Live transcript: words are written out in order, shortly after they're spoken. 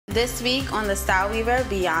This week on the Style Weaver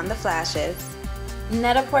Beyond the Flashes.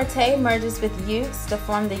 Net-a-Porter merges with Yoox to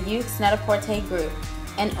form the Yoox Net-a-Porter Group,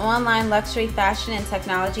 an online luxury fashion and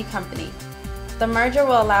technology company. The merger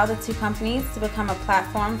will allow the two companies to become a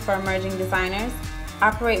platform for emerging designers,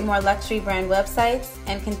 operate more luxury brand websites,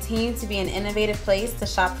 and continue to be an innovative place to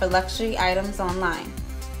shop for luxury items online.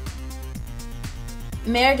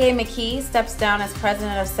 Marigay McKee steps down as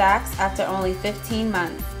president of Saks after only 15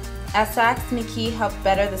 months. At Saks, McKee helped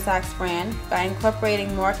better the Saks brand by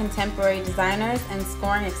incorporating more contemporary designers and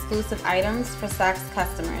scoring exclusive items for Saks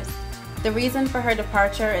customers. The reason for her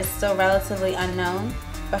departure is still relatively unknown,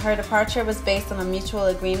 but her departure was based on a mutual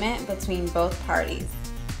agreement between both parties.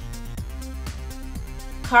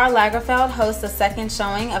 Karl Lagerfeld hosts a second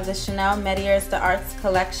showing of the Chanel Metiers d'Arts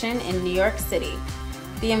collection in New York City.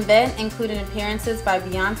 The event included appearances by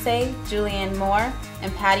Beyoncé, Julianne Moore,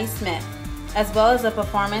 and Patti Smith, as well as a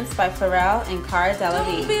performance by Pharrell and Cara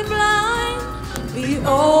Delevingne. Don't be blind, be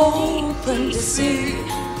open to see.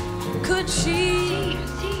 Could she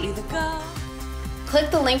be the girl?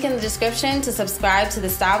 Click the link in the description to subscribe to the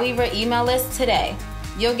Style Weaver email list today.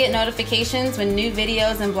 You'll get notifications when new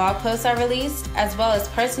videos and blog posts are released, as well as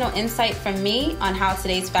personal insight from me on how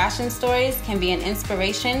today's fashion stories can be an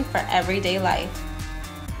inspiration for everyday life.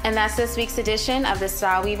 And that's this week's edition of the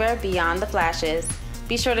Style Weaver Beyond the Flashes.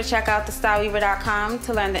 Be sure to check out thestyleweaver.com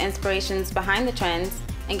to learn the inspirations behind the trends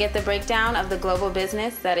and get the breakdown of the global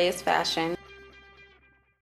business that is fashion.